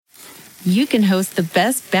you can host the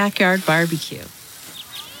best backyard barbecue.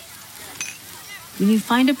 When you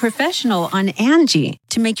find a professional on Angie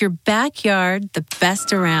to make your backyard the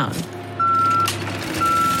best around.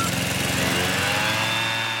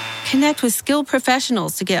 Connect with skilled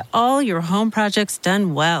professionals to get all your home projects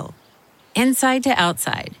done well. Inside to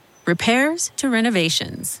outside, repairs to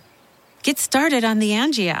renovations. Get started on the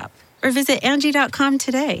Angie app or visit Angie.com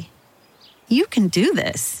today. You can do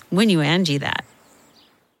this when you Angie that.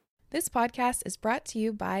 This podcast is brought to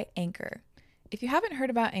you by Anchor. If you haven't heard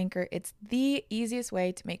about Anchor, it's the easiest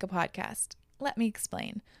way to make a podcast. Let me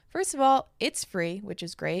explain. First of all, it's free, which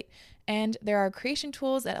is great, and there are creation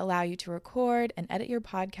tools that allow you to record and edit your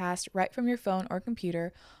podcast right from your phone or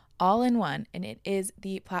computer, all in one, and it is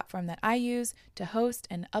the platform that I use to host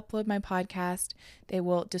and upload my podcast. They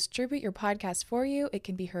will distribute your podcast for you. It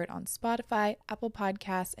can be heard on Spotify, Apple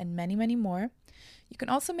Podcasts, and many, many more. You can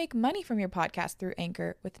also make money from your podcast through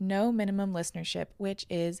Anchor with no minimum listenership, which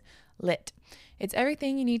is lit. It's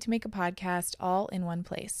everything you need to make a podcast all in one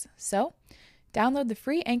place. So, download the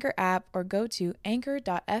free Anchor app or go to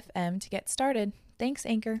anchor.fm to get started. Thanks,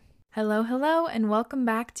 Anchor. Hello, and welcome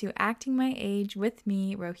back to Acting My Age with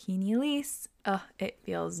me, Rohini Elise. It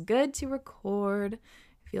feels good to record. It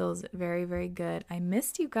feels very, very good. I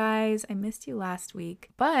missed you guys. I missed you last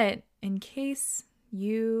week. But in case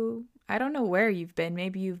I don't know where you've been.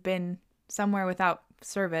 Maybe you've been somewhere without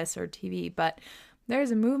service or TV, but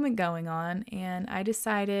there's a movement going on, and I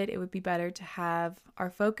decided it would be better to have our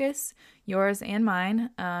focus, yours and mine,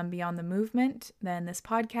 be on the movement than this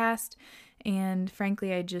podcast. And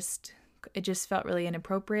frankly, it just felt really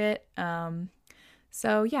inappropriate.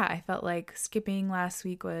 So yeah, I felt like skipping last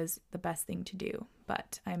week was the best thing to do.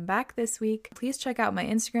 But I'm back this week. Please check out my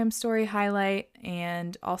Instagram story highlight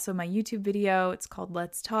and also my YouTube video. It's called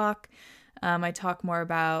Let's Talk. I talk more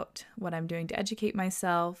about what I'm doing to educate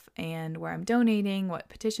myself and where I'm donating, what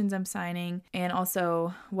petitions I'm signing, and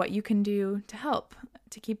also what you can do to help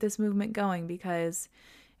to keep this movement going, because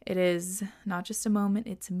it is not just a moment,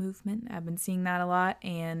 it's a movement. I've been seeing that a lot,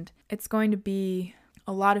 and it's going to be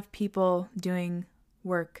a lot of people doing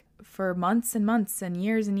work for months and months and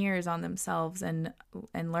years on themselves and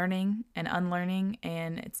learning and unlearning,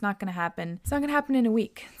 and it's not going to happen. It's not going to happen in a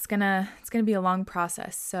week. It's going to be a long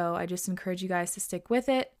process. So I just encourage you guys to stick with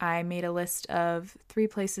it. I made a list of 3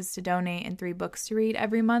 places to donate and 3 books to read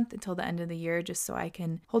every month until the end of the year, just so I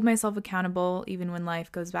can hold myself accountable. Even when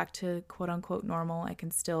life goes back to quote unquote normal, I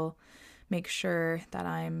can still make sure that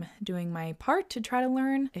I'm doing my part to try to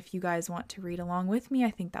learn. If you guys want to read along with me, I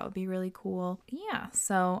think that would be really cool. Yeah,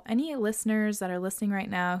 so any listeners that are listening right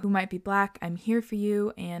now who might be Black, I'm here for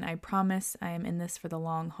you, and I promise I am in this for the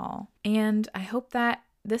long haul. And I hope that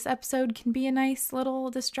this episode can be a nice little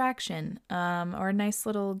distraction, or a nice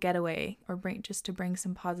little getaway, or to bring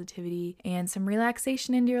some positivity and some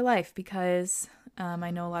relaxation into your life, because I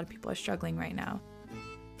know a lot of people are struggling right now.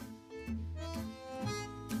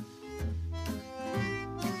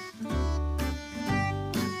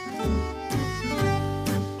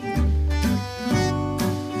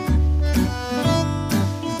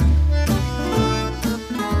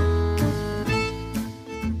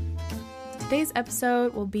 Today's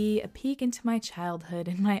episode will be a peek into my childhood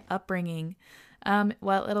and my upbringing.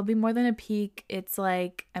 Well, it'll be more than a peek. It's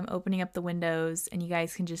like I'm opening up the windows and you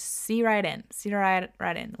guys can just see right in.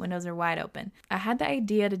 The windows are wide open. I had the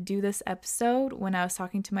idea to do this episode when I was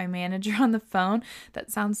talking to my manager on the phone. That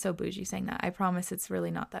sounds so bougie saying that. I promise it's really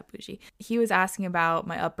not that bougie. He was asking about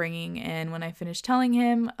my upbringing, and when I finished telling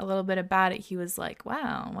him a little bit about it, he was like,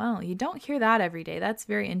 wow, well, you don't hear that every day. That's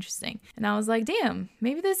very interesting. And I was like, damn,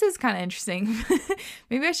 maybe this is kind of interesting.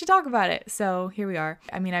 Maybe I should talk about it. So here we are.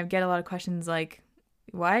 I mean, I get a lot of questions like,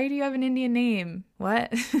 why do you have an Indian name?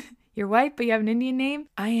 What? You're white, but you have an Indian name?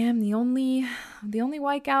 I am the only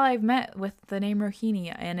white gal I've met with the name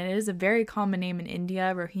Rohini, and it is a very common name in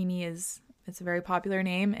India. Rohini it's a very popular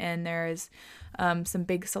name, and there's some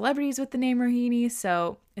big celebrities with the name Rohini,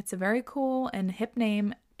 so it's a very cool and hip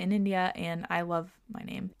name in India, and I love my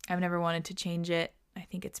name. I've never wanted to change it. I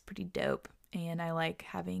think it's pretty dope, and I like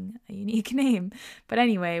having a unique name. But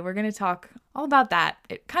anyway, we're going to talk all about that.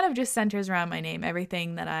 It kind of just centers around my name,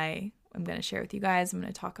 everything that I'm going to share with you guys. I'm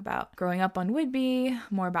going to talk about growing up on Whidbey,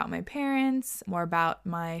 more about my parents, more about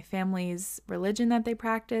my family's religion that they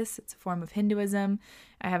practice. It's a form of Hinduism.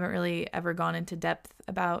 I haven't really ever gone into depth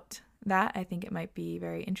about that. I think it might be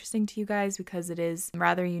very interesting to you guys because it is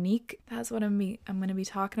rather unique. That's what I'm going to be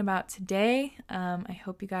talking about today. I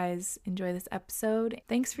hope you guys enjoy this episode.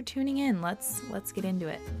 Thanks for tuning in. Let's get into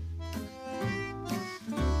it.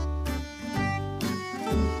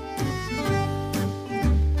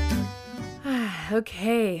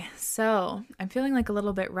 Okay, so I'm feeling like a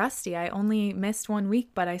little bit rusty. I only missed 1 week,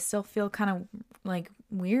 but I still feel kind of like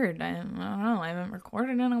weird. I don't know. I haven't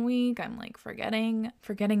recorded in a week. I'm like forgetting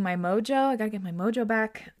my mojo. I gotta get my mojo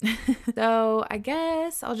back. So I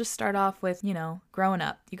guess I'll just start off with, growing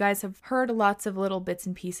up. You guys have heard lots of little bits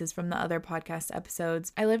and pieces from the other podcast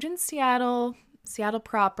episodes. I lived in Seattle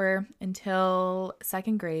proper until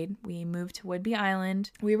second grade. We moved to Whidbey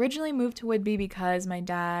Island. We originally moved to Whidbey because my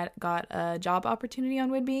dad got a job opportunity on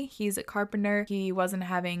Whidbey. He's a carpenter. He wasn't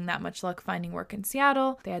having that much luck finding work in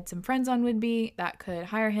Seattle. They had some friends on Whidbey that could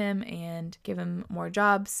hire him and give him more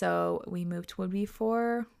jobs. So we moved to Whidbey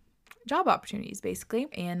for job opportunities, basically.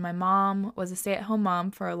 And my mom was a stay-at-home mom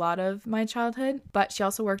for a lot of my childhood, but she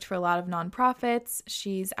also worked for a lot of nonprofits.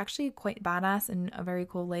 She's actually quite badass and a very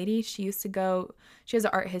cool lady. She has an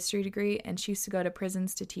art history degree, and she used to go to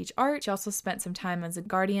prisons to teach art. She also spent some time as a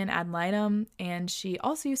guardian ad litem, and she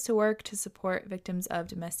also used to work to support victims of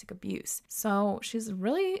domestic abuse. So she's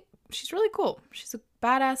really cool. She's a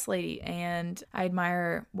badass lady, and I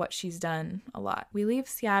admire what she's done a lot. We leave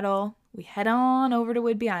Seattle. We head on over to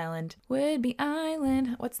Whidbey Island. Whidbey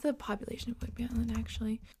Island. What's the population of Whidbey Island,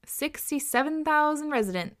 actually? 67,000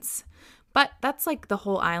 residents. But that's like the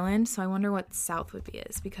whole island, so I wonder what South Whidbey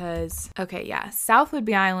is because, South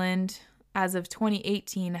Whidbey Island, as of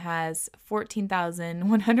 2018, has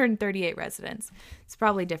 14,138 residents. It's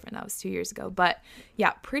probably different. That was 2 years ago. But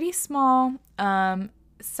yeah, pretty small.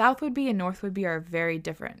 South Whidbey and North Whidbey are very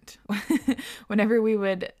different. Whenever we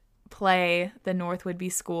would play the North Whidbey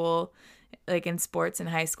school, like in sports in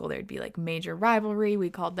high school, there'd be like major rivalry. We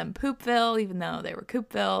called them Poopville, even though they were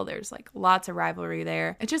Coopville. There's like lots of rivalry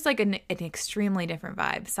there. It's just like an extremely different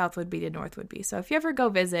vibe, South Whidbey to North Whidbey. So if you ever go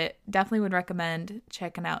visit, definitely would recommend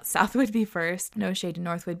checking out South Whidbey first. No shade to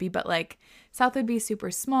North Whidbey, but like South Whidbey is super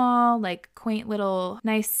small, like quaint little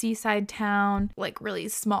nice seaside town, like really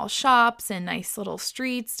small shops and nice little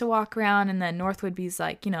streets to walk around. And then North Whidbey's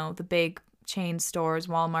like, the big chain stores,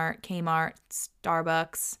 Walmart, Kmart,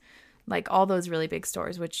 Starbucks, like all those really big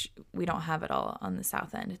stores, which we don't have at all on the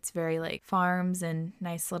south end. It's very like farms and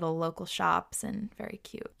nice little local shops and very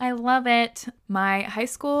cute. I love it. My high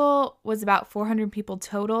school was about 400 people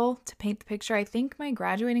total. To paint the picture, I think my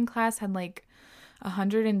graduating class had like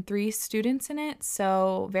 103 students in it,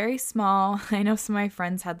 so very small. I know some of my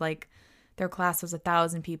friends had like their class was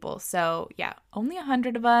 1,000 people. So yeah, only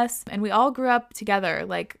 100 of us. And we all grew up together,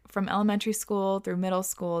 like from elementary school through middle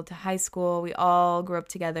school to high school. We all grew up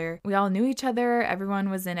together. We all knew each other. Everyone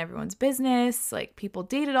was in everyone's business. Like people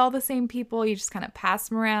dated all the same people. You just kind of pass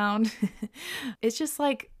them around. It's just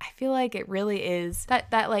like, I feel like it really is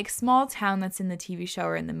that like small town that's in the TV show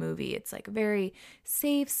or in the movie. It's like a very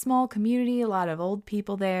safe, small community. A lot of old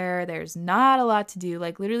people there. There's not a lot to do,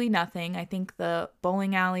 like literally nothing. I think the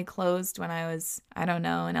bowling alley closed when I was, in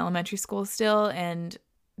elementary school still. And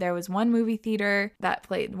there was one movie theater that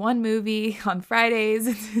played one movie on Fridays.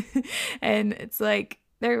 And it's like,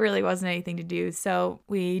 there really wasn't anything to do. So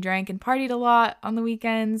we drank and partied a lot on the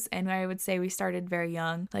weekends. And I would say we started very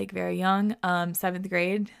young, 7th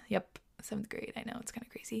grade. Yep. 7th grade. I know it's kind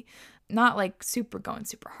of crazy. Not like going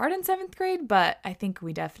super hard in 7th grade, but I think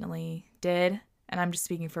we definitely did. And I'm just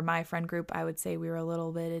speaking for my friend group. I would say we were a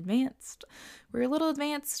little bit advanced. We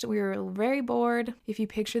were very bored. If you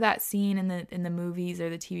picture that scene in the movies or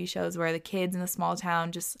the TV shows where the kids in the small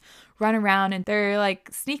town just run around and they're like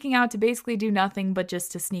sneaking out to basically do nothing but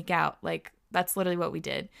just to sneak out. Like that's literally what we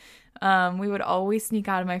did. We would always sneak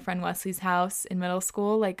out of my friend Wesley's house in middle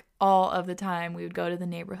school, like all of the time. We would go to the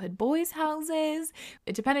neighborhood boys' houses.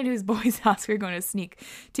 It depended whose boys' house we were going to sneak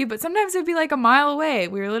to, but sometimes it would be like a mile away.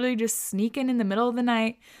 We were literally just sneaking in the middle of the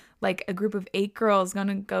night, like a group of 8 girls going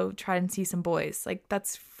to go try and see some boys. Like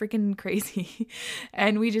that's freaking crazy.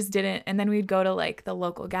 And we just didn't. And then we'd go to like the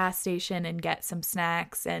local gas station and get some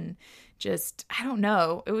snacks and just, I don't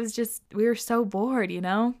know. It was just, we were so bored,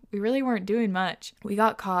 We really weren't doing much. We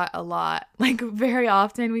got caught a lot. Like very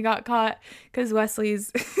often we got caught because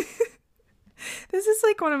Wesley's, this is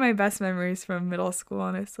like one of my best memories from middle school,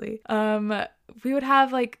 honestly. We would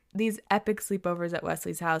have like these epic sleepovers at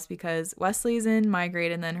Wesley's house because Wesley's in my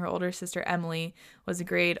grade and then her older sister Emily was a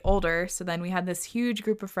grade older. So then we had this huge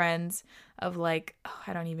group of friends of like,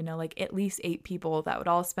 I don't even know, like at least 8 people that would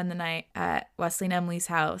all spend the night at Wesley and Emily's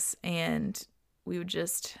house. And we would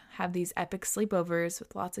just have these epic sleepovers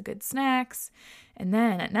with lots of good snacks. And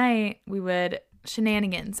then at night we would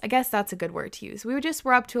shenanigans. I guess that's a good word to use.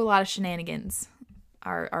 We're up to a lot of shenanigans,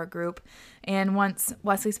 our group. And once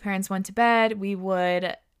Wesley's parents went to bed, we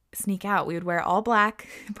would sneak out. We would wear all black,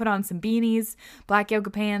 put on some beanies, black yoga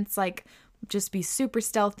pants, like just be super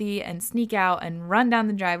stealthy and sneak out and run down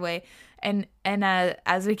the driveway. And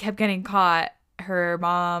as we kept getting caught, her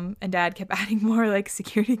mom and dad kept adding more like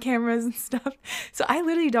security cameras and stuff. So I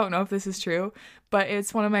literally don't know if this is true, but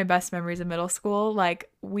it's one of my best memories of middle school. Like,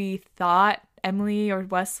 we thought Emily or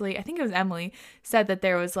Wesley, I think it was Emily, said that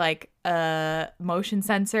there was like a motion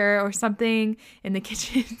sensor or something in the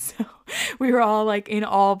kitchen. So we were all like in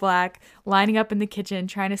all black, lining up in the kitchen,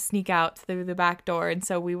 trying to sneak out through the back door. And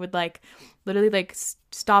so we would like literally like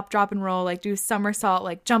stop, drop, and roll, like do somersault,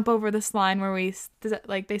 like jump over this line where we,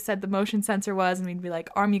 like they said the motion sensor was, and we'd be like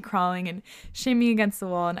army crawling and shimmying against the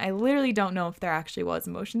wall. And I literally don't know if there actually was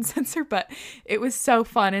a motion sensor, but it was so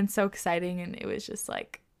fun and so exciting. And it was just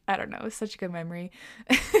like, I don't know, it was such a good memory.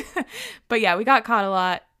 But yeah, we got caught a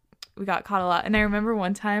lot. And I remember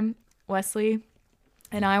one time Wesley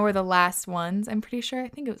and I were the last ones. I'm pretty sure. I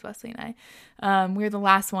think it was Wesley and I. We were the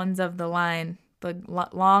last ones of the line, the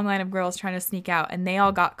long line of girls trying to sneak out, and they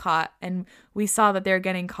all got caught. And we saw that they were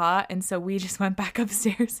getting caught, and so we just went back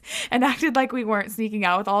upstairs and acted like we weren't sneaking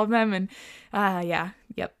out with all of them. And yep.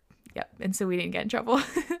 And so we didn't get in trouble.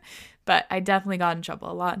 But I definitely got in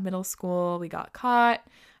trouble a lot in middle school. We got caught.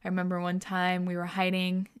 I remember one time we were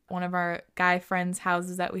hiding one of our guy friends'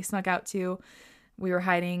 houses that we snuck out to. We were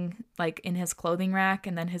hiding like in his clothing rack,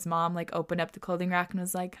 and then his mom like opened up the clothing rack and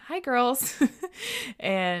was like, "Hi girls."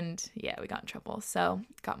 And yeah, we got in trouble. So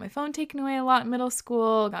got my phone taken away a lot in middle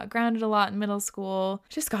school, got grounded a lot in middle school,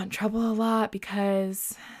 just got in trouble a lot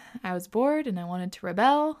because I was bored and I wanted to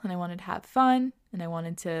rebel and I wanted to have fun and I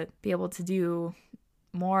wanted to be able to do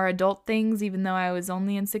more adult things even though I was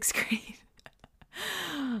only in 6th grade.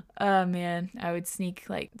 Oh man, I would sneak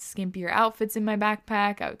like skimpier outfits in my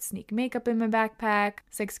backpack. I would sneak makeup in my backpack.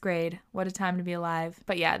 6th grade, what a time to be alive.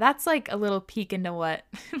 But yeah, that's like a little peek into what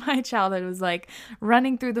my childhood was like.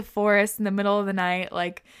 Running through the forest in the middle of the night,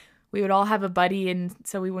 like we would all have a buddy, and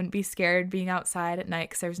so we wouldn't be scared being outside at night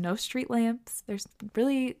because there's no street lamps. There's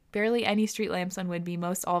really barely any street lamps on Whidbey.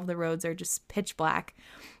 Most all of the roads are just pitch black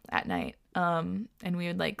at night. And we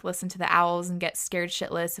would like listen to the owls and get scared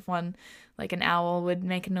shitless if an owl would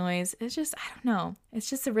make a noise. It's just, I don't know. It's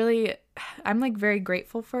just I'm like very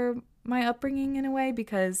grateful for my upbringing in a way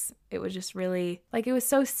because it was just really like, it was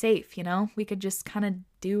so safe, you know? We could just kind of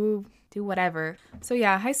do whatever. So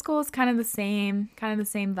yeah, high school is kind of the same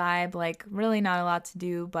vibe, like really not a lot to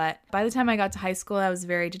do. But by the time I got to high school, I was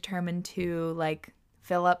very determined to like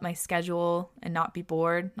fill up my schedule and not be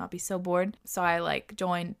so bored. So I like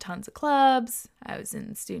joined tons of clubs. I was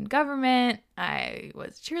in student government. I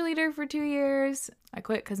was a cheerleader for 2 years. I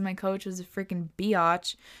quit because my coach was a freaking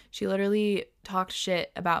biatch. She literally talked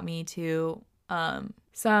shit about me to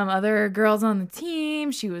some other girls on the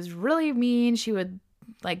team. She was really mean. She would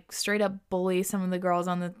like straight up bully some of the girls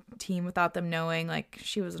on the team without them knowing. Like,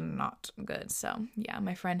 she was not good. So yeah,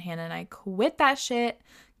 my friend Hannah and I quit that shit.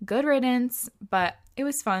 Good riddance. But it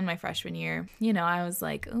was fun my freshman year. You know, I was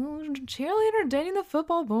like, oh, cheerleader dating the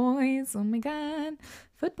football boys. Oh my God.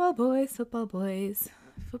 Football boys.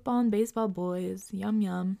 Football and baseball boys. Yum,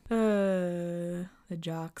 yum. The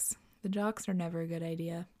jocks. The jocks are never a good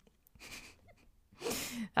idea.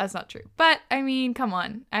 That's not true. But, I mean, come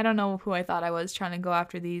on. I don't know who I thought I was trying to go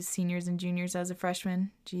after these seniors and juniors as a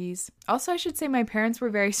freshman. Jeez. Also, I should say my parents were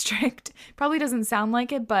very strict. Probably doesn't sound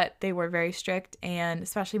like it, but they were very strict. And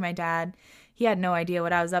especially my dad, he had no idea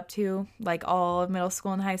what I was up to. Like all of middle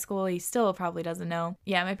school and high school, he still probably doesn't know.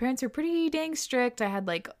 Yeah, my parents were pretty dang strict. I had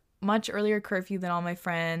like much earlier curfew than all my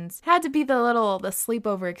friends. Had to be the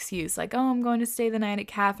sleepover excuse, like, oh, I'm going to stay the night at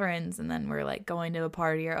Catherine's, and then we're like going to a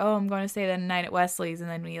party, or oh, I'm going to stay the night at Wesley's, and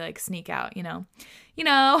then we like sneak out, you know you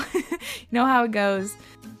know how it goes.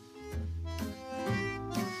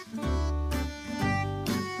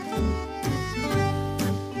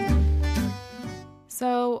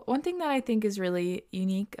 So one thing that I think is really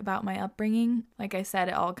unique about my upbringing, like I said,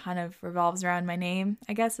 it all kind of revolves around my name,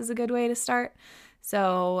 I guess is a good way to start.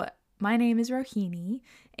 So my name is Rohini,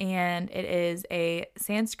 and it is a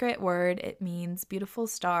Sanskrit word. It means beautiful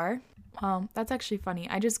star. That's actually funny.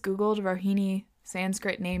 I just Googled Rohini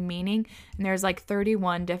Sanskrit name meaning, and there's like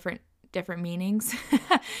 31 different meanings.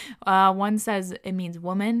 One says it means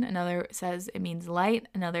woman, another says it means light,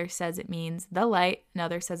 another says it means the light,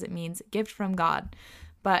 another says it means gift from God.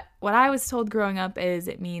 But what I was told growing up is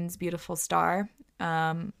it means beautiful star.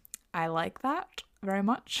 I like that very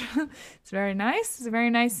much. It's very nice. It's a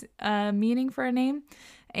very nice meaning for a name.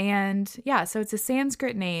 And yeah, so it's a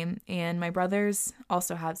Sanskrit name, and my brothers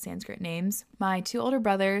also have Sanskrit names. My 2 older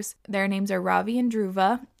brothers, their names are Ravi and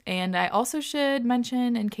Dhruva. And I also should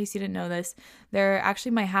mention, in case you didn't know this, they're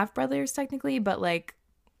actually my half-brothers technically, but like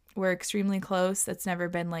we're extremely close. That's never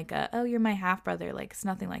been like oh, you're my half-brother. Like, it's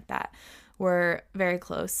nothing like that. we're very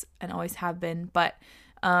close and always have been. But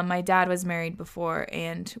my dad was married before,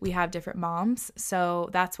 and we have different moms. So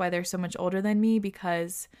that's why they're so much older than me,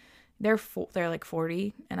 because they're like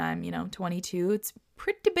 40 and I'm, 22. It's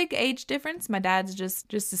pretty big age difference. My dad's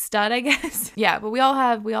just a stud, I guess. Yeah, but we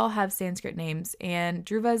all have Sanskrit names, and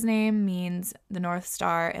Dhruva's name means the North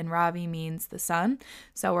Star and Ravi means the sun.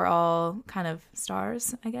 So we're all kind of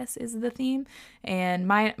stars, I guess, is the theme. And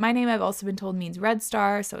my name, I've also been told, means Red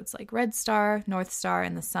Star, so it's like Red Star, North Star,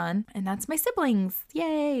 and the sun. And that's my siblings.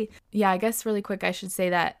 Yay. Yeah, I guess really quick I should say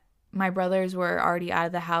that my brothers were already out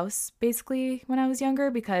of the house basically when I was younger,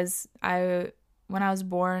 because when I was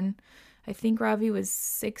born, I think Ravi was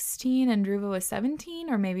 16 and Dhruva was 17,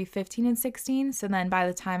 or maybe 15 and 16. So then by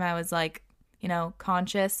the time I was like, a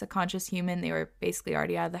conscious human, they were basically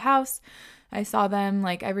already out of the house. I saw them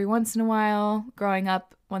like every once in a while growing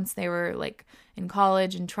up. Once they were like in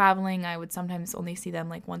college and traveling, I would sometimes only see them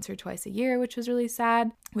like once or twice a year, which was really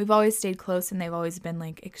sad. We've always stayed close, and they've always been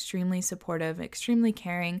like extremely supportive, extremely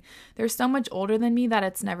caring. They're so much older than me that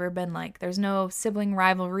it's never been like, there's no sibling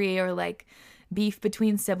rivalry or like beef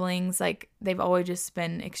between siblings. Like, they've always just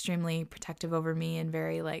been extremely protective over me, and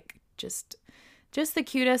very like just the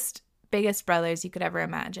cutest, biggest brothers you could ever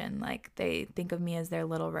imagine. Like, they think of me as their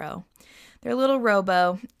little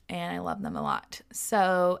robo, and I love them a lot.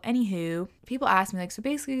 So anywho, people ask me like, so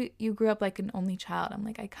basically you grew up like an only child. I'm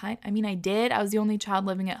like, I did. I was the only child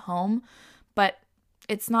living at home, but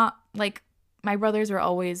it's not like, my brothers were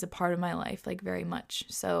always a part of my life, like very much.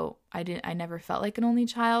 So I never felt like an only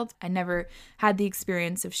child. I never had the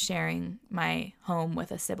experience of sharing my home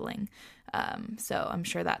with a sibling. So I'm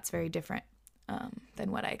sure that's very different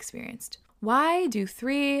than what I experienced. Why do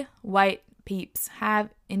 3 white peeps have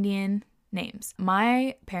Indian names?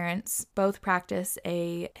 My parents both practice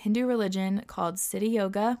a Hindu religion called Siddha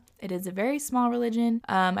Yoga. It is a very small religion.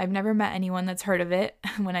 I've never met anyone that's heard of it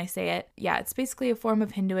when I say it. Yeah, it's basically a form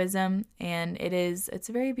of Hinduism, and it's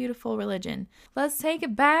a very beautiful religion. Let's take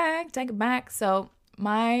it back. So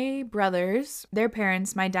my brothers, their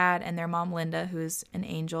parents, my dad and their mom Linda, who's an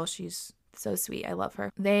angel, she's so sweet, I love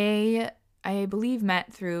her. I believe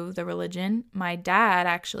met through the religion. My dad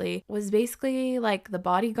actually was basically like the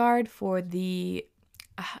bodyguard for the,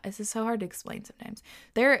 this is so hard to explain sometimes,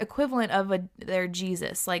 their equivalent of their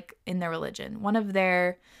Jesus, like in their religion. One of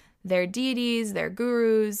their deities, their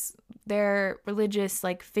gurus, their religious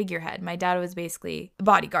like figurehead. My dad was basically the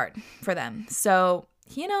bodyguard for them. So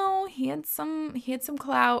he had some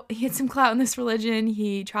clout. He had some clout in this religion.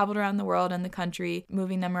 He traveled around the world and the country,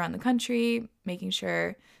 moving them around the country, making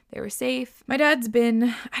sure they were safe. My dad's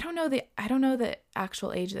been, I don't know the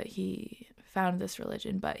actual age that he found this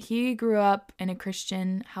religion, but he grew up in a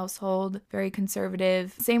Christian household, very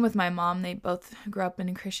conservative. Same with my mom. They both grew up in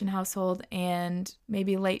a Christian household, and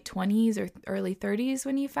maybe late 20s or early 30s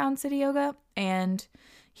when he found Siddha Yoga. And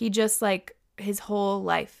he just like his whole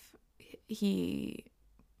life, he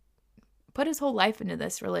put his whole life into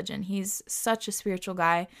this religion. He's such a spiritual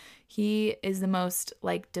guy. He is the most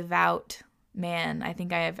like devout man I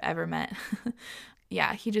think I have ever met.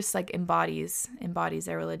 Yeah, he just like embodies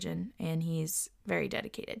their religion, and he's very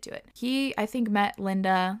dedicated to it. He, I think, met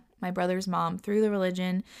Linda, my brother's mom, through the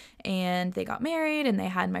religion, and they got married and they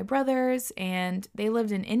had my brothers, and they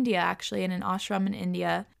lived in India, actually, in an ashram in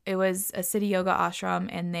India. It was a Siddha Yoga ashram,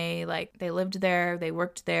 and they lived there, they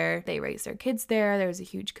worked there, they raised their kids there. There was a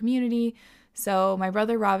huge community. So my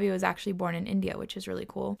brother Ravi was actually born in India, which is really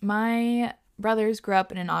cool. My brothers grew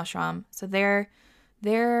up in an ashram, so their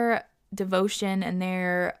devotion and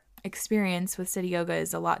their experience with Siddha Yoga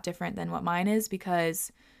is a lot different than what mine is,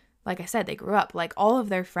 because like I said, they grew up, like all of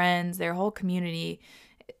their friends, their whole community,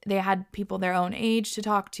 they had people their own age to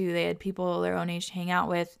talk to, they had people their own age to hang out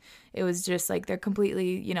with. It was just like they're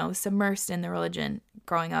completely, submersed in the religion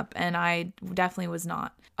growing up, and I definitely was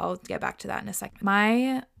not. I'll get back to that in a second.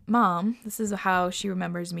 My mom, this is how she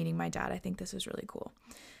remembers meeting my dad. I think this is really cool.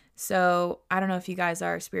 So I don't know if you guys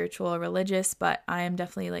are spiritual or religious, but I am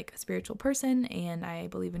definitely like a spiritual person, and I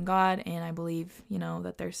believe in God, and I believe,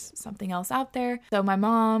 that there's something else out there. So my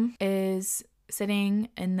mom is sitting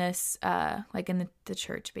in this, like in the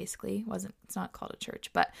church, basically. It's not called a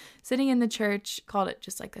church, but sitting in the church, called it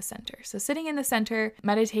just like a center. So sitting in the center,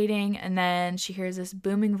 meditating, and then she hears this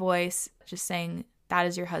booming voice just saying, "That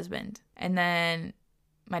is your husband." And then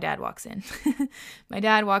my dad walks in. My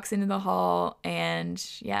dad walks into the hall, and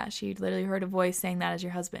yeah, she literally heard a voice saying, "That is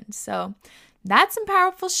your husband." So that's some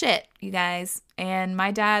powerful shit, you guys. And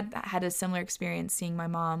my dad had a similar experience seeing my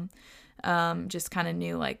mom. Just kind of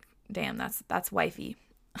knew like, damn, that's wifey.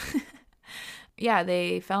 Yeah,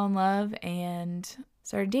 they fell in love and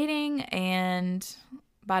started dating, and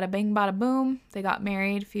bada bing, bada boom. They got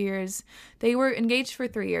married a few years. They were engaged for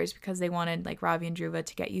 3 years because they wanted like Ravi and Dhruva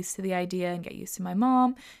to get used to the idea and get used to my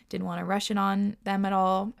mom. Didn't want to rush it on them at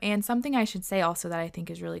all. And something I should say also that I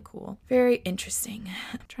think is really cool. Very interesting.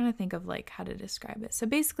 I'm trying to think of like how to describe it. So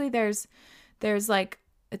basically there's like,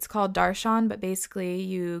 it's called darshan, but basically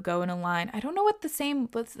you go in a line. I don't know what the same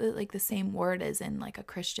word is in like a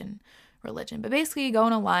Christian religion, but basically you go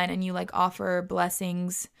in a line and you like offer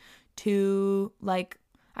blessings to like,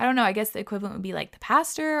 I don't know, I guess the equivalent would be like the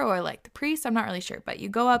pastor or like the priest. I'm not really sure, but you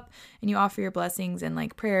go up and you offer your blessings and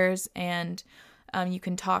like prayers, and you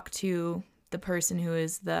can talk to the person who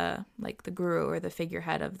is the guru or the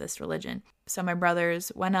figurehead of this religion. So my brothers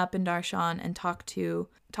went up in darshan and talked to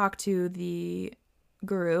the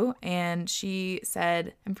guru, and she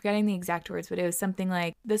said, I'm forgetting the exact words, but it was something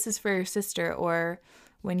like, this is for your sister, or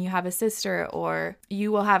when you have a sister, or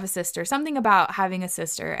you will have a sister, something about having a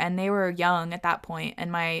sister. And they were young at that point,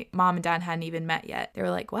 and my mom and dad hadn't even met yet. They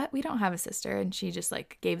were like, what? We don't have a sister. And she just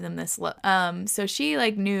like gave them this look. So she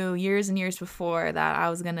like knew years and years before that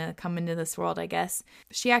I was gonna come into this world, I guess.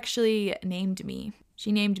 She actually named me.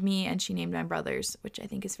 She named me and she named my brothers, which I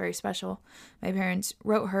think is very special. My parents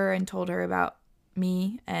wrote her and told her about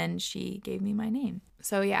me, and she gave me my name.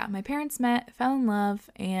 So yeah, my parents met, fell in love,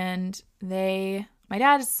 and my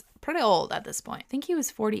dad is pretty old at this point. I think he was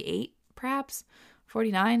 48, perhaps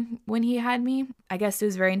 49 when he had me. I guess it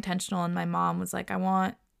was very intentional, and my mom was like, I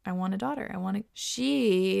want a daughter.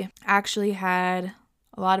 She actually had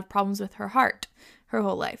a lot of problems with her heart her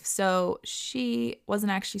whole life. So she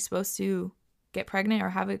wasn't actually supposed to get pregnant or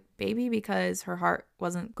have a baby because her heart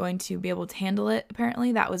wasn't going to be able to handle it.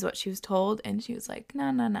 Apparently that was what she was told, and she was like, no,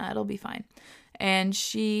 it'll be fine. And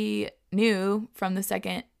she knew from the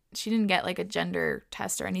second, she didn't get like a gender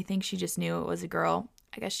test or anything, she just knew it was a girl.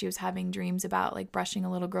 I guess she was having dreams about like brushing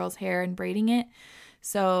a little girl's hair and braiding it,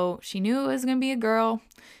 so she knew it was going to be a girl.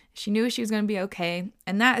 She knew she was going to be okay.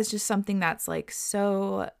 And that is just something that's like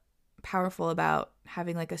so powerful about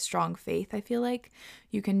having like a strong faith. I feel like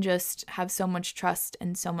you can just have so much trust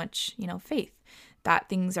and so much, faith that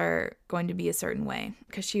things are going to be a certain way.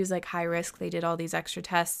 Because she was like high risk. They did all these extra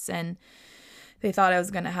tests and they thought I was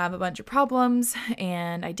going to have a bunch of problems,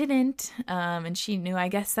 and I didn't. And she knew, I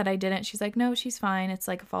guess, that I didn't. She's like, no, she's fine. It's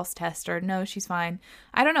like a false test, or no, she's fine.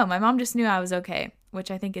 I don't know. My mom just knew I was okay, which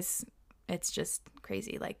I think it's just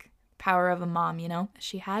crazy. Like power of a mom,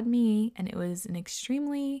 She had me, and it was an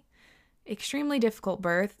extremely difficult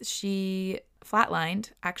birth. She flatlined,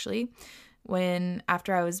 actually,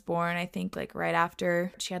 after I was born. I think like right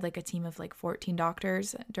after, she had like a team of like 14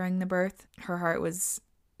 doctors during the birth. Her heart was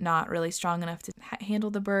not really strong enough to handle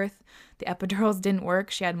the birth. The epidurals didn't work.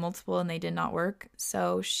 She had multiple and they did not work.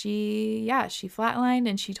 So she flatlined,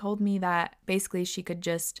 and she told me that basically she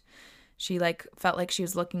like felt like she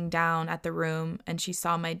was looking down at the room, and she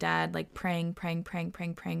saw my dad like praying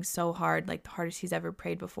so hard, like the hardest he's ever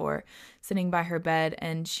prayed before, sitting by her bed.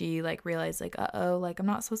 And she like realized like, uh-oh, like I'm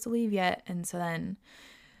not supposed to leave yet. And so then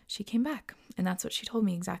she came back, and that's what she told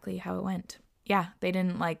me exactly how it went. Yeah,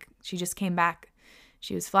 she just came back.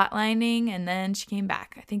 She was flatlining and then she came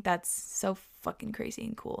back. I think that's so fucking crazy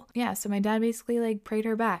and cool. Yeah, so my dad basically like prayed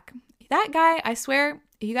her back. That guy, I swear,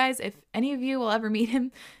 you guys, if any of you will ever meet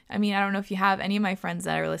him, I mean, I don't know if you have any of my friends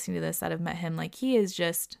that are listening to this that have met him, like he's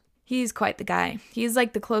quite the guy. He's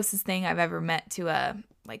like the closest thing I've ever met to a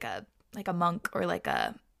monk, or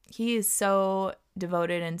he is so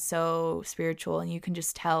devoted and so spiritual, and you can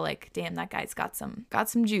just tell like, damn, that guy's got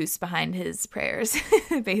some juice behind his prayers.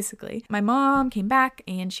 Basically, my mom came back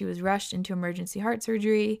and she was rushed into emergency heart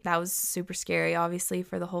surgery. That was super scary, obviously,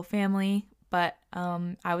 for the whole family, but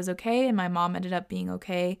I was okay, and my mom ended up being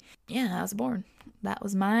okay. Yeah, I was born. That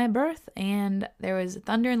was my birth, and there was a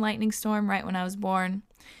thunder and lightning storm right when I was born.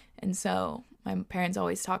 And so my parents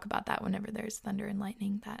always talk about that whenever there's thunder and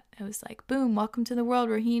lightning, that it was like, boom, welcome to the world,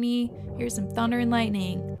 Rohini. Here's some thunder and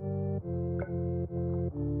lightning.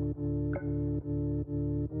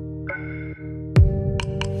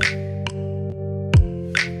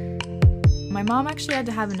 My mom actually had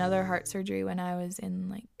to have another heart surgery when I was in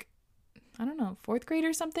like, I don't know, 4th grade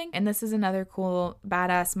or something. And this is another cool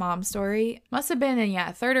badass mom story. Must have been in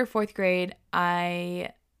 3rd or 4th grade.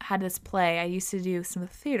 I had this play. I used to do some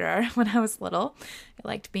theater when I was little. I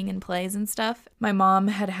liked being in plays and stuff. My mom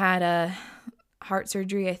had a heart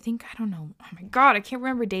surgery. I think, I don't know. Oh my God, I can't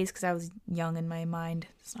remember dates because I was young in my mind.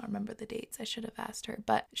 Does not remember the dates. I should have asked her.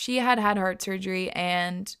 But she had heart surgery,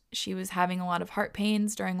 and she was having a lot of heart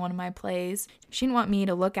pains during one of my plays. She didn't want me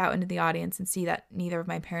to look out into the audience and see that neither of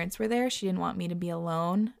my parents were there. She didn't want me to be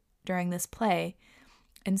alone during this play.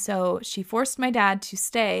 And so she forced my dad to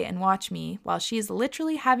stay and watch me while she is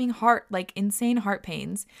literally having insane heart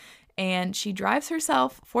pains. And she drives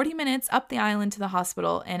herself 40 minutes up the island to the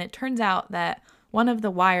hospital. And it turns out that one of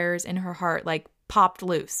the wires in her heart popped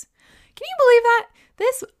loose. Can you believe that?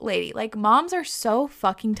 This lady, moms are so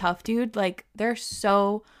fucking tough, dude. They're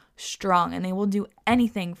so strong and they will do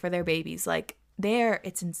anything for their babies.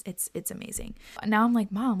 It's amazing. Now I'm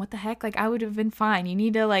like, Mom, what the heck? I would have been fine. You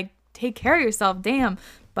need to take care of yourself. Damn.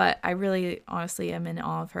 But I really honestly am in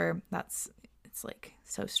awe of her. It's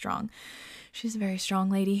so strong. She's a very strong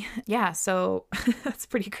lady. Yeah, so that's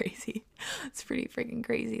pretty crazy. It's pretty freaking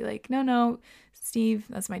crazy. No, Steve,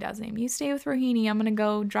 that's my dad's name. You stay with Rohini. I'm going to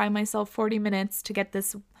go drive myself 40 minutes to get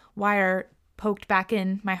this wire poked back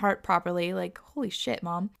in my heart properly. Holy shit,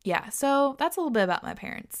 Mom. Yeah, so that's a little bit about my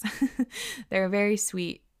parents. They're very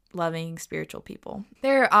sweet, loving, spiritual people.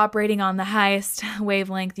 They're operating on the highest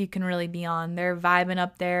wavelength you can really be on. They're vibing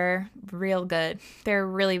up there real good. They're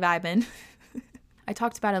really vibing. I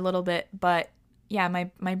talked about it a little bit, but yeah,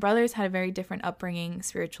 my brothers had a very different upbringing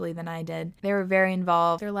spiritually than I did. They were very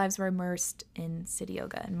involved. Their lives were immersed in city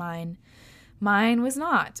yoga, and mine was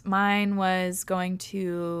not. Mine was going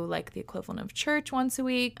to the equivalent of church once a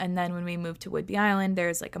week. And then when we moved to Whidbey Island,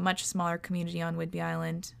 there's a much smaller community on Whidbey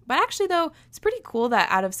Island. But actually though, it's pretty cool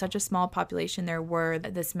that out of such a small population, there were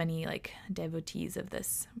this many devotees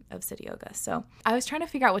of city yoga. So I was trying to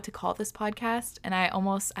figure out what to call this podcast. And I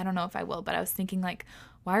don't know if I will, but I was thinking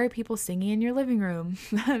why are people singing in your living room?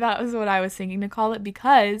 That was what I was thinking to call it,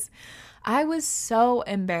 because I was so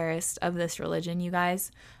embarrassed of this religion, you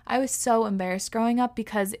guys. I was so embarrassed growing up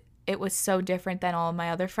because it was so different than all of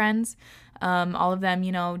my other friends. All of them,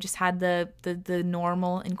 just had the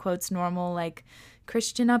normal, in quotes, normal,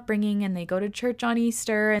 Christian upbringing, and they go to church on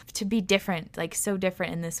Easter. To be different, so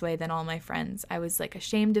different in this way than all my friends. I was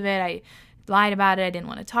ashamed of it. I lied about it. I didn't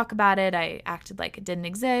want to talk about it. I acted like it didn't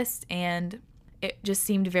exist, and it just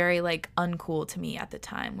seemed very uncool to me at the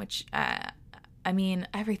time, which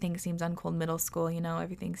everything seems uncool in middle school,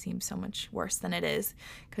 everything seems so much worse than it is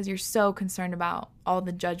because you're so concerned about all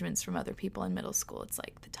the judgments from other people in middle school. It's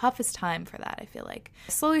the toughest time for that, I feel like.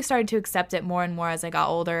 I slowly started to accept it more and more as I got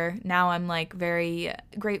older. Now I'm very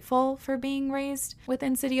grateful for being raised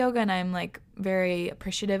within city yoga, and I'm very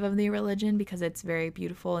appreciative of the religion because it's very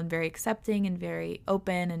beautiful and very accepting and very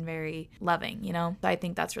open and very loving, So I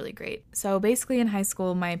think that's really great. So basically in high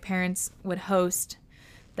school, my parents would host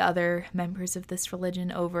the other members of this religion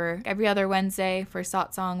over every other Wednesday for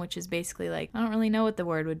satsang, which is basically I don't really know what the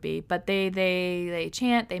word would be, but they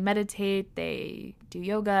chant, they meditate, they do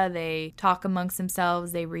yoga, they talk amongst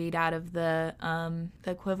themselves, they read out of the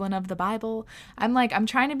equivalent of the Bible. I'm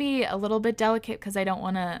trying to be a little bit delicate because I don't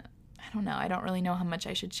really know how much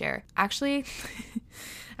I should share. Actually,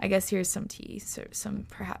 I guess here's some tea,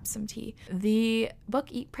 perhaps some tea. The book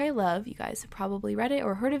Eat, Pray, Love, you guys have probably read it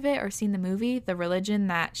or heard of it or seen the movie. The religion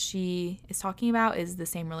that she is talking about is the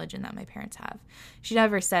same religion that my parents have. She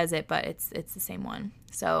never says it, but it's the same one.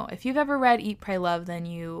 So if you've ever read Eat, Pray, Love, then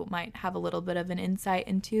you might have a little bit of an insight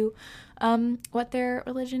into what their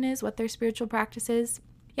religion is, what their spiritual practice is.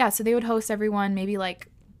 Yeah, so they would host everyone, maybe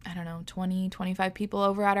 20, 25 people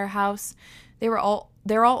over at our house. They're all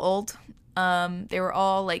old. They were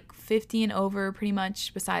all 50 and over pretty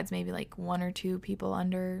much, besides maybe one or two people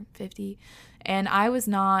under 50. And I was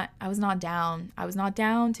not down. I was not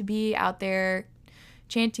down to be out there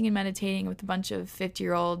chanting and meditating with a bunch of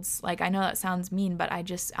 50-year-olds. I know that sounds mean, but I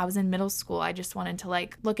was in middle school. I just wanted to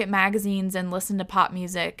look at magazines and listen to pop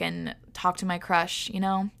music and talk to my crush,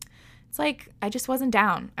 It's I just wasn't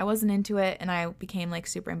down. I wasn't into it, and I became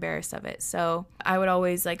super embarrassed of it. So I would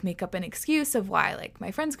always make up an excuse of why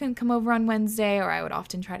my friends couldn't come over on Wednesday, or I would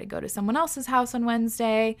often try to go to someone else's house on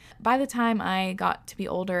Wednesday. By the time I got to be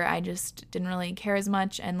older, I just didn't really care as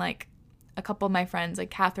much, and a couple of my friends,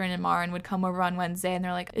 Catherine and Marin, would come over on Wednesday, and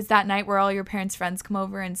they're is that night where all your parents' friends come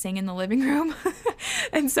over and sing in the living room?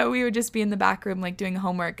 And so we would just be in the back room doing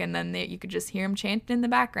homework, and then you could just hear them chanting in the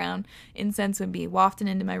background. Incense would be wafting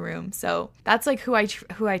into my room. So that's who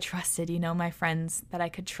I trusted, my friends that I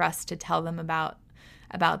could trust to tell them about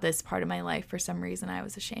this part of my life. For some reason I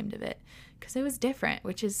was ashamed of it because it was different,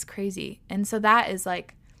 which is crazy. And so that is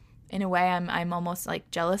in a way, I'm almost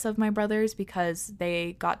jealous of my brothers because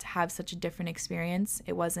they got to have such a different experience.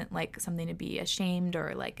 It wasn't something to be ashamed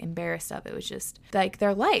or embarrassed of. It was just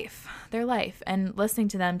their life. And listening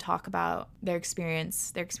to them talk about their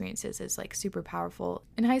experiences is super powerful.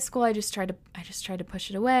 In high school, I just tried to push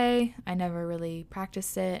it away. I never really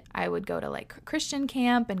practiced it. I would go to Christian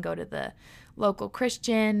camp and go to the local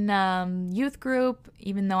Christian youth group,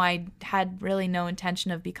 even though I had really no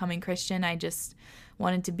intention of becoming Christian. I just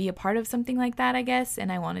wanted to be a part of something like that, I guess,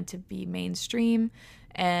 and I wanted to be mainstream,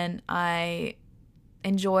 and I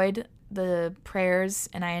enjoyed the prayers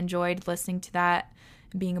and I enjoyed listening to that,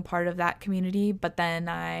 being a part of that community, but then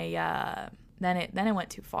then it went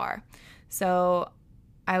too far. So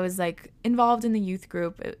I was like involved in the youth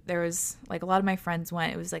group. There was like a lot of my friends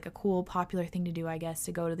went. It was like a cool, popular thing to do, I guess,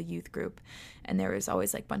 to go to the youth group. And there was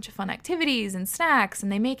always like a bunch of fun activities and snacks,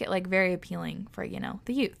 and they make it like very appealing for,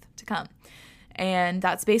 the youth to come. And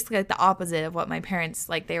that's basically like the opposite of what my parents,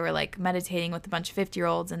 like they were like meditating with a bunch of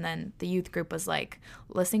 50-year-olds, and then the youth group was like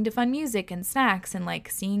listening to fun music and snacks and like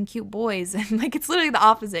seeing cute boys, and like it's literally the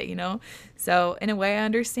opposite, So in a way I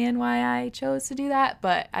understand why I chose to do that,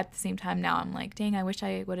 but at the same time now I'm like, dang, I wish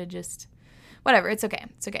I would have just, whatever, it's okay.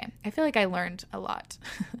 I feel like I learned a lot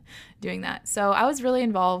doing that. So I was really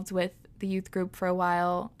involved with the youth group for a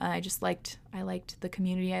while. I liked the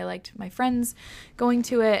community. I liked my friends going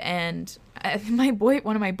to it, and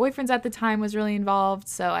one of my boyfriends at the time was really involved,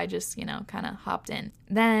 so I just kind of hopped in.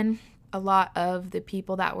 Then a lot of the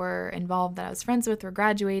people that were involved that I was friends with were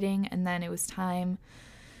graduating, and then it was time.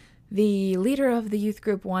 The leader of the youth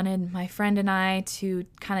group wanted my friend and I to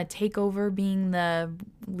kind of take over being the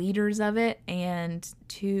leaders of it, and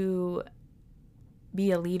to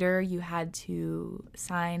be a leader, you had to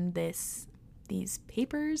sign these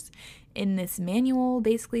papers in this manual,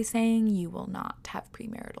 basically saying you will not have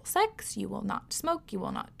premarital sex, you will not smoke, you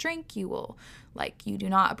will not drink, you do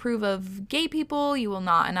not approve of gay people, you will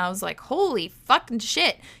not. And I was like, holy fucking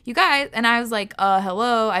shit, you guys. And I was like,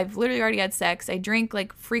 hello, I've literally already had sex, I drink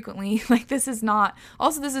like frequently, like this is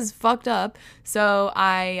fucked up. So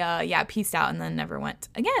I peaced out and then never went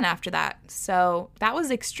again after that. So that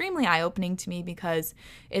was extremely eye-opening to me, because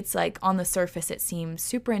it's like on the surface it seems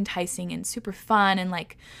super enticing and super fun and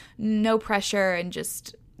like no pressure and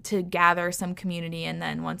just to gather some community. And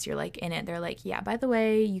then once you're like in it, they're like, yeah, by the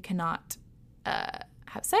way, you cannot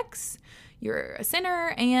have sex, you're a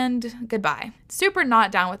sinner, and goodbye. Super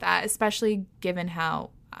not down with that, especially given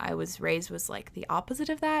how I was raised was like the opposite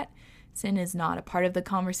of that. Sin is not a part of the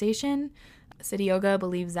conversation. City Yoga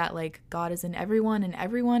believes that like God is in everyone and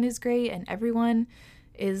everyone is great and everyone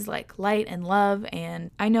is like light and love.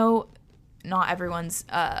 And I know not everyone's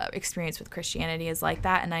experience with Christianity is like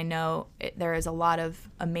that, and I know there is a lot of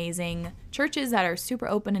amazing churches that are super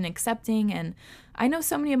open and accepting, and I know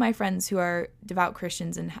so many of my friends who are devout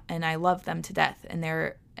Christians, and I love them to death, and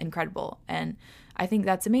they're incredible, and I think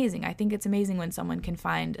that's amazing. I think it's amazing when someone can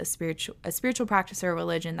find a spiritual practice or a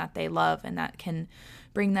religion that they love and that can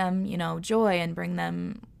bring them, joy and bring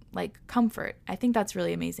them like comfort. I think that's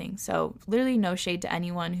really amazing. So literally no shade to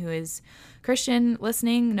anyone who is Christian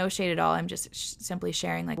listening, no shade at all. I'm just simply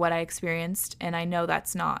sharing like what I experienced, and I know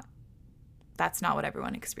that's not what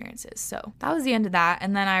everyone experiences. So that was the end of that.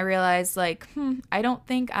 And then I realized like, I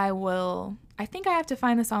think I have to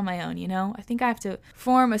find this on my own, I think I have to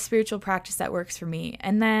form a spiritual practice that works for me.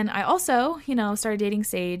 And then I also, started dating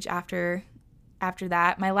Sage after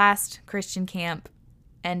that. My last Christian camp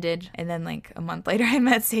ended, and then like a month later I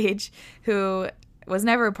met Sage, who was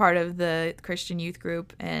never a part of the Christian youth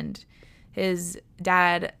group, and his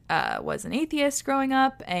dad was an atheist growing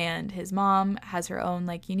up, and his mom has her own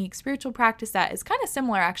like unique spiritual practice that is kind of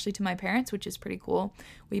similar actually to my parents, which is pretty cool.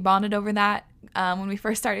 We bonded over that when we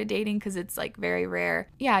first started dating, because it's like very rare.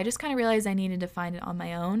 Yeah, I just kind of realized I needed to find it on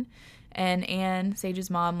my own, and Anne,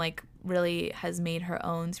 Sage's mom, like really has made her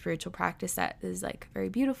own spiritual practice that is like very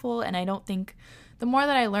beautiful. And I don't think the more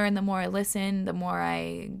that I learn, the more I listen, the more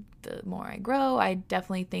I grow. I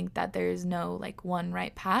definitely think that there's no like one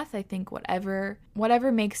right path. I think whatever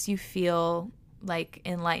makes you feel like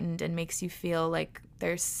enlightened and makes you feel like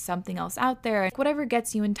there's something else out there, whatever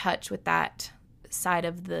gets you in touch with that side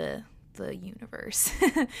of the universe,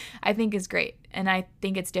 I think is great. And I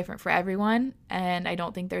think it's different for everyone, and I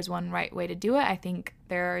don't think there's one right way to do it. I think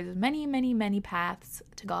there are many, many, many paths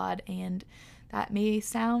to God, and that may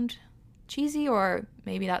sound cheesy, or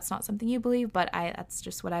maybe that's not something you believe, but that's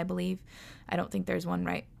just what I believe. I don't think there's one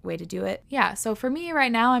right way to do it. Yeah, so for me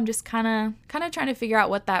right now, I'm just kind of trying to figure out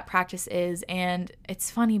what that practice is. And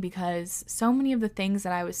it's funny because so many of the things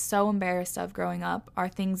that I was so embarrassed of growing up are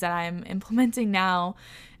things that I'm implementing now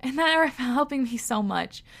and that are helping me so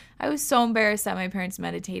much. I was so embarrassed that my parents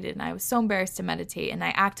meditated, and I was so embarrassed to meditate, and I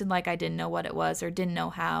acted like I didn't know what it was or didn't know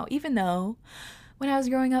how, even though when I was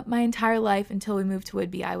growing up, my entire life until we moved to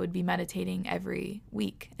Whidbey, I would be meditating every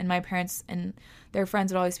week. And my parents and their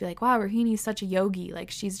friends would always be like, wow, Rohini's such a yogi.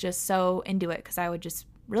 Like, she's just so into it, because I would just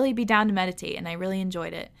really be down to meditate, and I really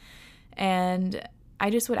enjoyed it. And I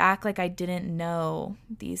just would act like I didn't know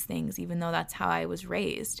these things, even though that's how I was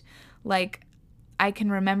raised. Like, I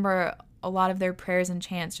can remember a lot of their prayers and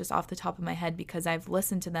chants just off the top of my head because I've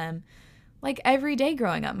listened to them like every day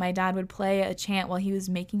growing up. My dad would play a chant while he was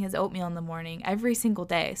making his oatmeal in the morning every single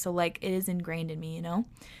day. So like it is ingrained in me, you know?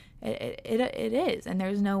 It is, and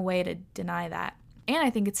there's no way to deny that. And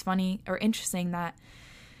I think it's funny or interesting that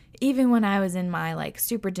even when I was in my like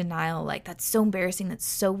super denial, like that's so embarrassing, that's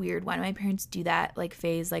so weird, why do my parents do that like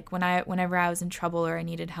phase, like whenever I was in trouble or I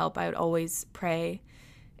needed help, I would always pray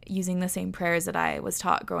using the same prayers that I was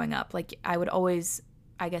taught growing up. Like I would always,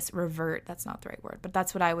 I guess, revert, that's not the right word, but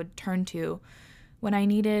that's what I would turn to when I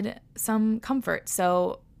needed some comfort.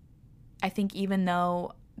 So I think even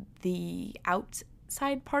though the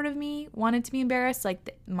outside part of me wanted to be embarrassed,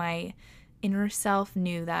 like my inner self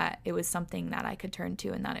knew that it was something that I could turn to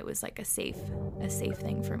and that it was like a safe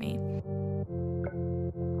thing for me.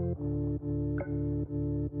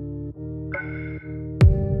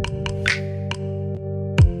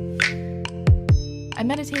 I'm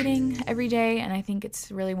meditating every day and I think it's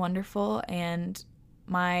really wonderful, and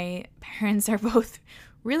my parents are both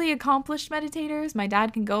really accomplished meditators. My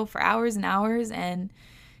dad can go for hours and hours and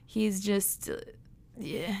he's just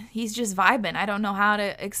vibing. I don't know how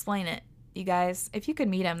to explain it. You guys, if you could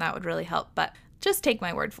meet him, that would really help, but just take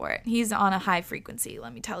my word for it. He's on a high frequency,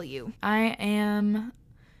 let me tell you. I am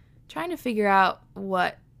trying to figure out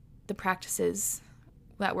what the practices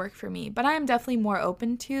that work for me, but I am definitely more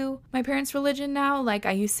open to my parents' religion now. Like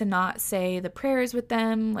I used to not say the prayers with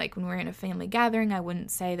them. Like when we were in a family gathering, I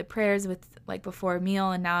wouldn't say the prayers with like before a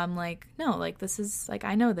meal, and now I'm like, no, like this is like,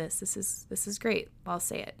 I know this is great, I'll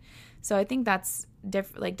say it. So I think that's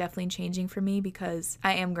definitely changing for me because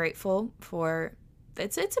I am grateful for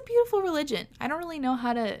it's a beautiful religion. I don't really know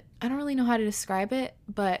how to describe it,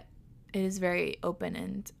 but it is very open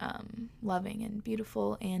and loving and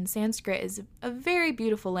beautiful, and Sanskrit is a very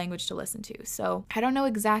beautiful language to listen to. So I don't know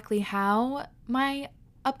exactly how my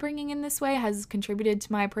upbringing in this way has contributed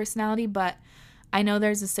to my personality, but I know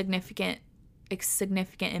there's a significant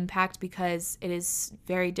impact because it is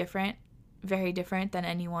very different than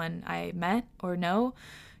anyone I met or know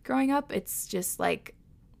growing up. It's just like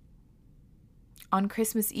on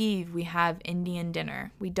Christmas Eve, we have Indian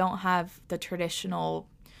dinner. We don't have the traditional,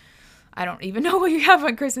 I don't even know what you have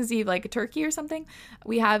on Christmas Eve, like a turkey or something.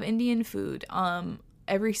 We have Indian food.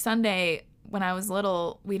 Every Sunday when I was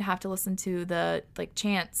little, we'd have to listen to the like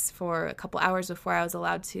chants for a couple hours before I was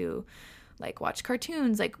allowed to like watch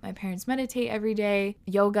cartoons. Like my parents meditate every day.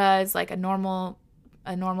 Yoga is like a normal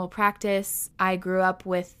practice. I grew up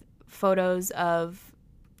with photos of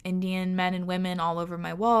Indian men and women all over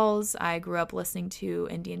my walls. I grew up listening to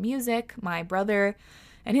Indian music. My brother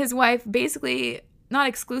and his wife basically, not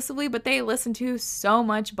exclusively, but they listen to so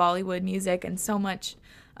much Bollywood music and so much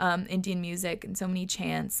Indian music and so many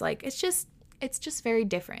chants. Like it's just very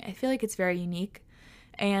different. I feel like it's very unique,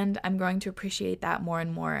 and I'm going to appreciate that more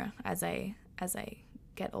and more as I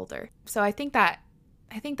get older. So I think that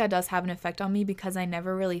does have an effect on me because I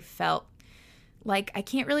never really felt like I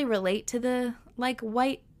can't really relate to the like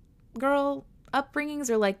white girl upbringings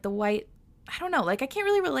or like the white, I don't know, like I can't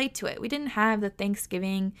really relate to it. We didn't have the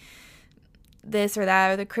Thanksgiving this or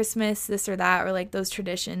that or the Christmas this or that or like those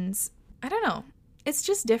traditions. I don't know. It's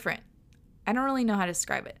just different. I don't really know how to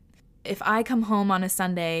describe it. If I come home on a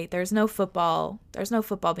Sunday, there's no football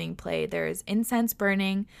being played. There is incense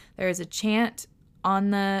burning. There is a chant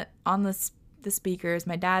on the speakers.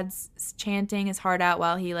 My dad's chanting his heart out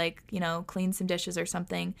while he cleans some dishes or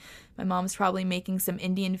something. My mom's probably making some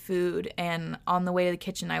Indian food, and on the way to the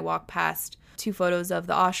kitchen I walk past 2 photos of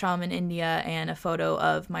the ashram in India and a photo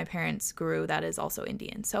of my parents' guru that is also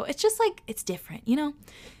Indian. So it's just like, it's different, you know?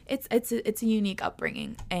 It's a unique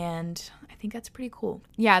upbringing, and I think that's pretty cool.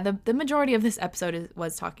 Yeah, the majority of this episode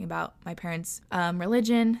was talking about my parents'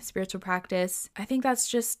 religion, spiritual practice. I think that's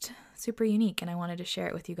just super unique, and I wanted to share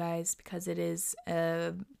it with you guys because it is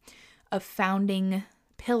a founding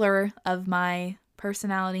pillar of my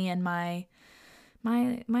personality and my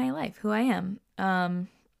life, who I am.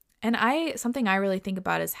 And something I really think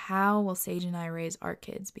about is how will Sage and I raise our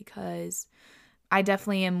kids, because I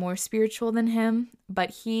definitely am more spiritual than him, but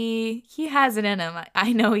he has it in him.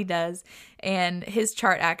 I know he does. And his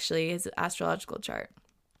chart, actually, his astrological chart,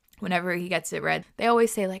 whenever he gets it read, they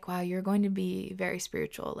always say like, wow, you're going to be very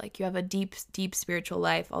spiritual. Like you have a deep, deep spiritual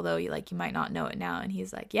life, although you might not know it now. And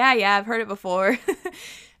he's like, yeah, I've heard it before.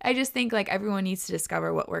 I just think like everyone needs to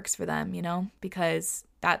discover what works for them, you know, because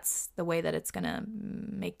that's the way that it's going to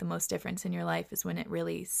make the most difference in your life, is when it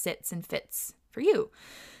really sits and fits for you.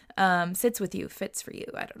 Sits with you, fits for you.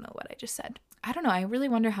 I don't know what I just said. I don't know. I really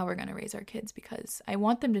wonder how we're going to raise our kids, because I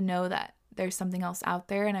want them to know that there's something else out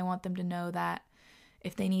there, and I want them to know that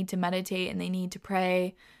if they need to meditate and they need to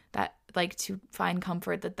pray, that like to find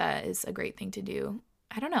comfort, that is a great thing to do.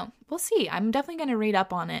 I don't know. We'll see. I'm definitely going to read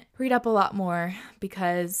up on it. Read up a lot more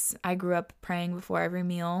because I grew up praying before every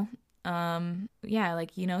meal. Yeah,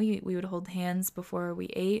 like, we would hold hands before we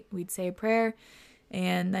ate. We'd say a prayer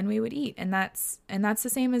and then we would eat. And that's the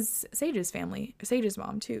same as Sage's family, Sage's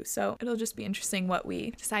mom too. So it'll just be interesting what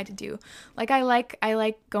we decide to do. Like, I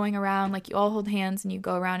like going around, like you all hold hands and you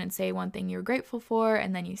go around and say one thing you're grateful for.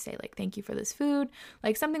 And then you say like, thank you for this food,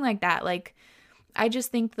 like something like that. Like, I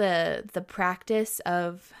just think the practice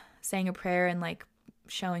of saying a prayer and like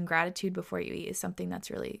showing gratitude before you eat is something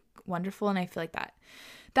that's really wonderful. And I feel like that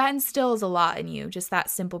instills a lot in you, just that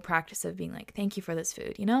simple practice of being like, thank you for this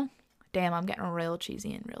food, Damn, I'm getting real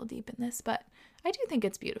cheesy and real deep in this, but I do think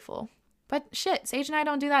it's beautiful. But shit, Sage and I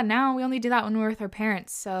don't do that now. We only do that when we're with our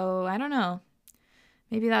parents. So I don't know.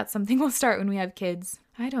 Maybe that's something we'll start when we have kids.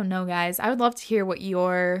 I don't know, guys. I would love to hear what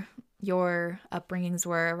your upbringings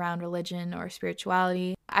were around religion or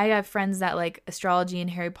spirituality. I have friends that like astrology and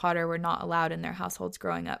Harry Potter were not allowed in their households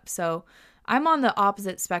growing up. So I'm on the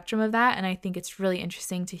opposite spectrum of that. And I think it's really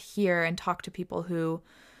interesting to hear and talk to people who,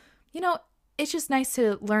 it's just nice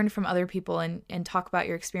to learn from other people and talk about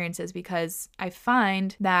your experiences, because I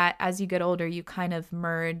find that as you get older, you kind of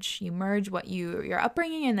merge what your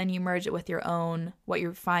upbringing, and then you merge it with what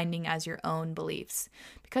you're finding as your own beliefs,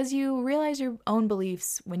 because you realize your own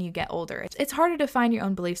beliefs when you get older. It's harder to find your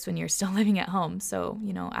own beliefs when you're still living at home. So,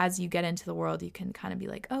 as you get into the world, you can kind of be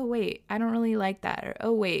like, oh, wait, I don't really like that. Or,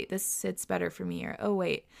 oh, wait, this sits better for me. Or, oh,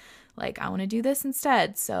 wait, like I want to do this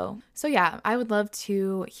instead. So yeah, I would love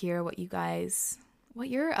to hear what your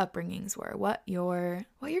upbringings were, what your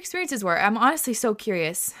experiences were. I'm honestly so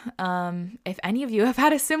curious. If any of you have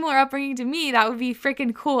had a similar upbringing to me, that would be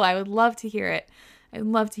freaking cool. I would love to hear it.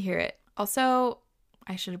 Also,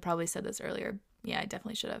 I should have probably said this earlier. Yeah, I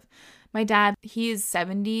definitely should have. My dad, he is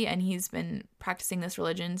 70 and he's been practicing this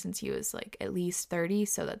religion since he was like at least 30.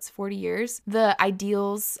 So that's 40 years. The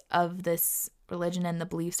ideals of this religion and the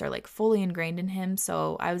beliefs are like fully ingrained in him.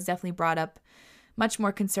 So I was definitely brought up much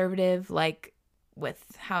more conservative, like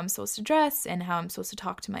with how I'm supposed to dress and how I'm supposed to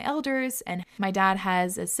talk to my elders. And my dad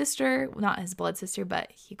has a sister, not his blood sister, but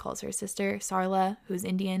he calls her sister, Sarla, who's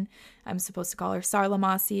Indian. I'm supposed to call her Sarla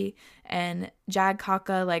Masi. And Jag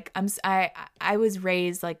Kaka, like I was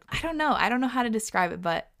raised like, I don't know how to describe it,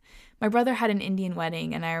 but my brother had an Indian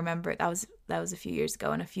wedding, and I remember that was a few years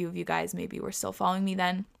ago, and a few of you guys maybe were still following me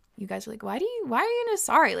then. You guys were like, why are you in a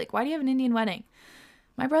sari? Like, why do you have an Indian wedding?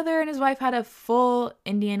 My brother and his wife had a full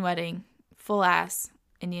Indian wedding, full ass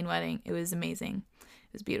Indian wedding. It was amazing.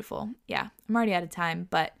 It was beautiful. Yeah, I'm already out of time,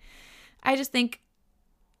 but I just think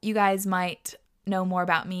you guys might know more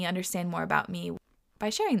about me, understand more about me by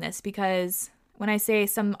sharing this, because when I say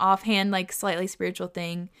some offhand, like slightly spiritual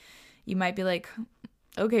thing, you might be like,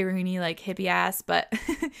 okay, Rooney, like hippie ass, but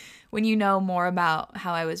when you know more about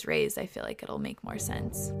how I was raised, I feel like it'll make more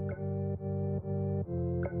sense.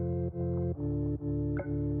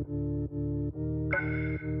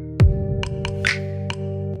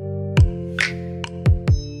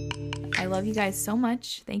 I love you guys so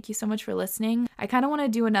much. Thank you so much for listening. I kind of want to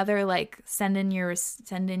do another like send in your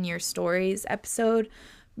stories episode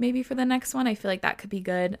maybe for the next one. I feel like that could be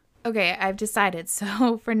good. Okay, I've decided.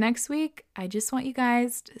 So for next week, I just want you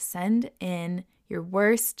guys to send in your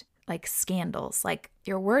worst like scandals, like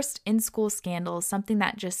your worst in-school scandals, something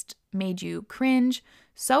that just made you cringe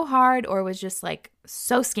so hard or was just like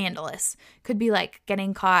so scandalous. Could be like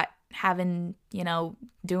getting caught having,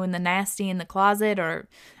 doing the nasty in the closet, or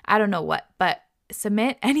I don't know what, but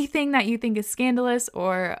submit anything that you think is scandalous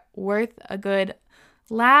or worth a good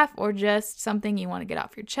laugh, or just something you want to get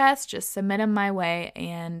off your chest. Just submit them my way,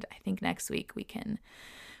 and I think next week we can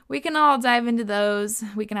all dive into those.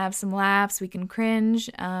 We can have some laughs, we can cringe.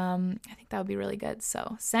 I think that would be really good.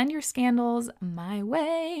 So send your scandals my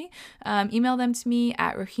way. Email them to me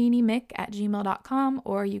at rohinimick@gmail.com,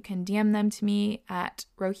 or you can DM them to me at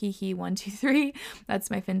rohihi123.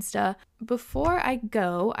 That's my Finsta. Before I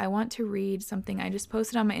go, I want to read something I just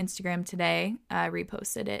posted on my Instagram today. I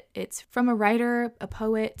reposted it. It's from a writer, a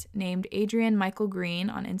poet named Adrian Michael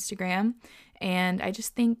Green on Instagram. And I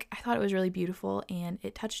thought it was really beautiful, and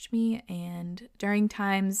it touched me. And during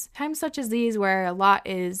times such as these where a lot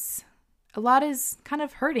is kind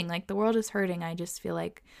of hurting, like the world is hurting, I just feel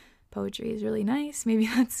like poetry is really nice. Maybe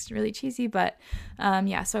that's really cheesy, but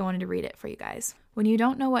so I wanted to read it for you guys. When you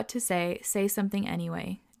don't know what to say something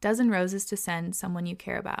anyway. Dozen roses to send someone you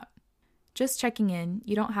care about. Just checking in,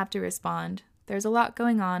 you don't have to respond. There's a lot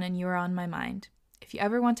going on and you are on my mind. If you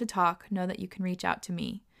ever want to talk, know that you can reach out to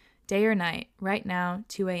me. Day or night, right now,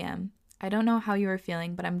 2 a.m. I don't know how you are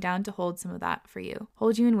feeling, but I'm down to hold some of that for you.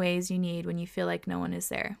 Hold you in ways you need when you feel like no one is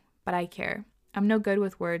there. But I care. I'm no good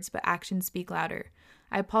with words, but actions speak louder.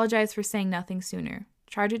 I apologize for saying nothing sooner.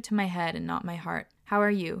 Charge it to my head and not my heart. How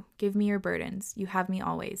are you? Give me your burdens. You have me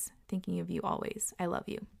always. Thinking of you always. I love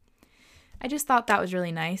you. I just thought that was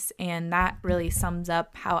really nice, and that really sums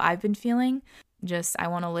up how I've been feeling. I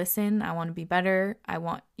want to listen. I want to be better. I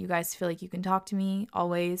want you guys to feel like you can talk to me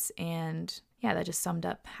always. And yeah, that just summed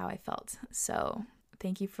up how I felt. So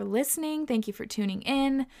thank you for listening. Thank you for tuning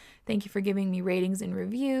in. Thank you for giving me ratings and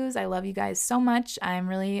reviews. I love you guys so much. I'm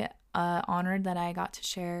really honored that I got to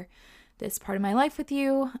share this part of my life with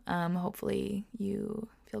you. Hopefully you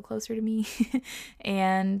feel closer to me.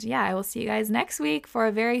 And yeah, I will see you guys next week for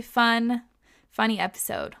a very funny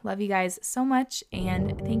episode. Love you guys so much,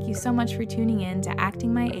 and thank you so much for tuning in to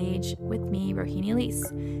Acting My Age with me, Rohini Elise.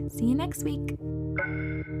 See you next week.